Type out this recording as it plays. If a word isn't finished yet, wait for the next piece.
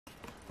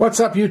What's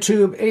up,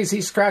 YouTube?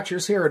 AZ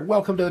Scratchers here, and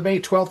welcome to the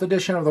May 12th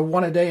edition of the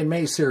One a Day in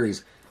May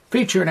series,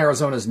 featuring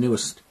Arizona's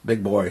newest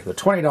big boy, the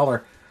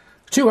 $20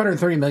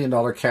 $230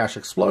 million cash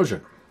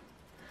explosion.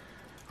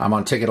 I'm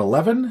on ticket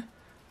 11,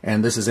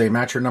 and this is a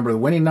match your number, the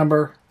winning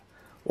number,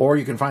 or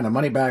you can find a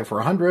money bag for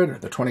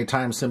 100, the 20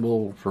 times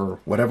symbol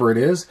for whatever it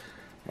is,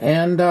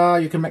 and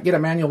you can get a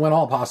manual win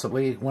all,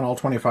 possibly win all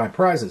 25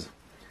 prizes.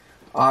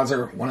 Odds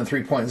are 1 in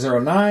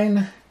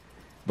 3.09,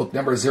 book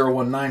number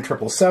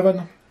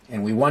 019777.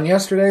 And we won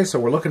yesterday,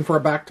 so we're looking for a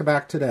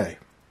back-to-back today.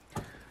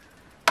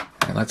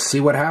 And let's see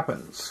what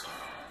happens.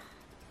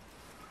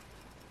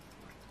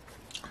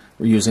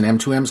 We're using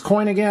M2M's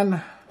coin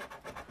again.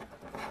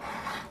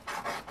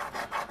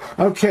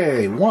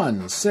 Okay,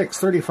 1, 6,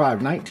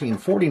 35, 19,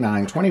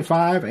 49,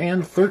 25,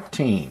 and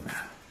 13.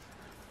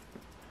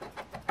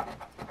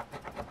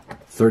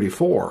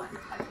 34.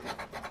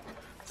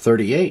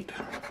 38.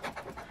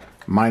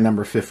 My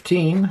number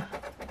 15.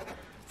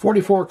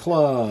 44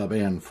 club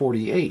and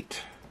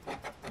 48.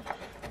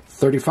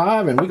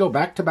 35, and we go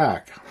back to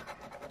back.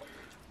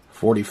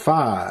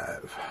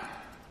 45.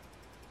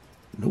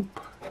 Nope.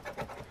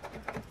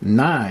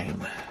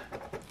 9.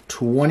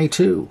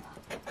 22.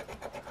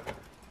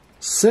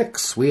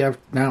 6. We have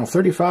now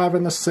 35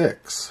 in the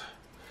 6.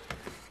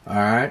 All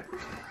right.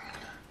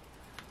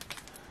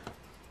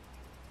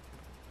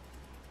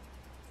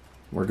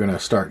 We're going to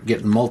start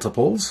getting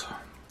multiples.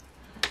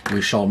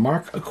 We shall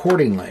mark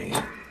accordingly.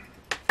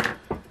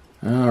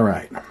 All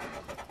right.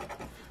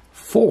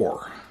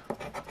 4.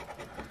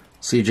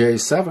 CJ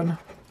 7,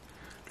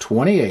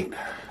 28,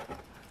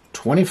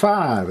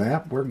 25.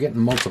 Yep, we're getting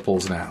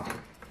multiples now.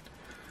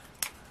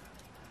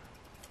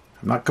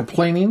 I'm not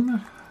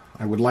complaining.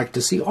 I would like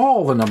to see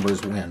all the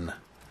numbers win.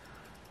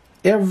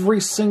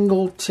 Every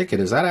single ticket.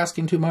 Is that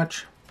asking too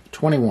much?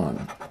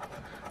 21.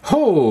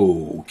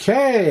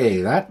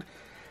 Okay,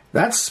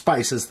 that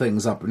spices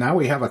things up. Now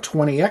we have a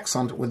 20x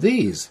on with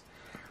these.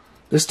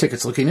 This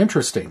ticket's looking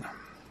interesting.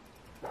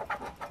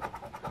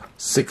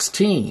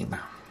 16.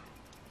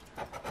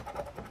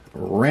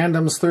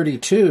 Randoms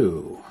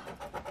 32.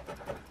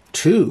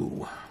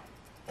 2.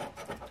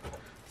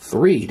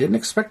 3. Didn't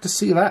expect to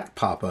see that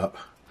pop up.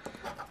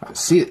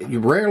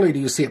 Rarely do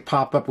you see it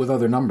pop up with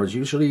other numbers.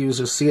 Usually you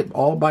just see it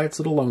all by its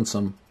little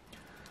lonesome.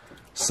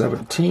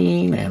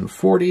 17 and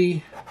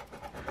 40.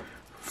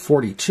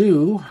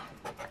 42.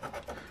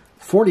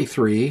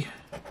 43.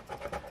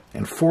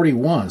 And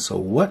 41. So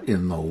what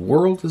in the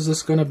world is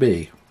this going to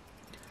be?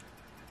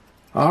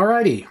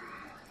 Alrighty.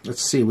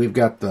 Let's see. We've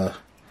got the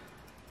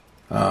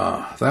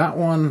that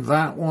one,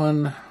 that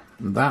one,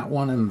 that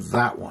one, and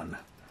that one.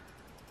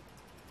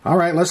 All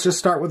right, let's just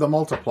start with the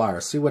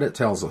multiplier. See what it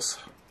tells us.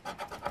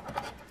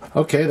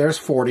 Okay, there's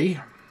 40.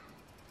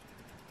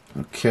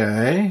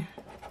 Okay.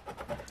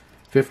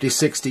 50,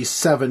 60,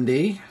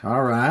 70.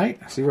 All right.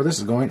 See where this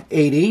is going.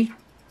 80.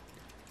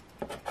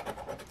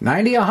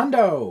 90, a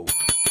hundo.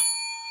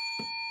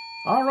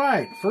 All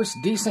right, first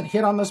decent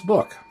hit on this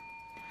book.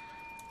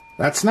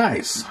 That's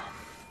nice.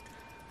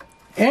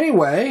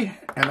 Anyway,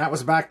 and that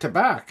was back to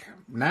back.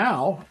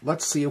 Now,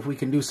 let's see if we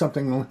can do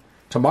something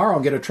tomorrow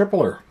and get a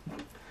tripler.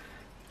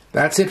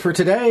 That's it for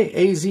today.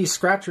 AZ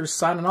Scratchers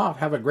signing off.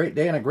 Have a great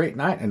day and a great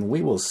night, and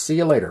we will see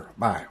you later.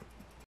 Bye.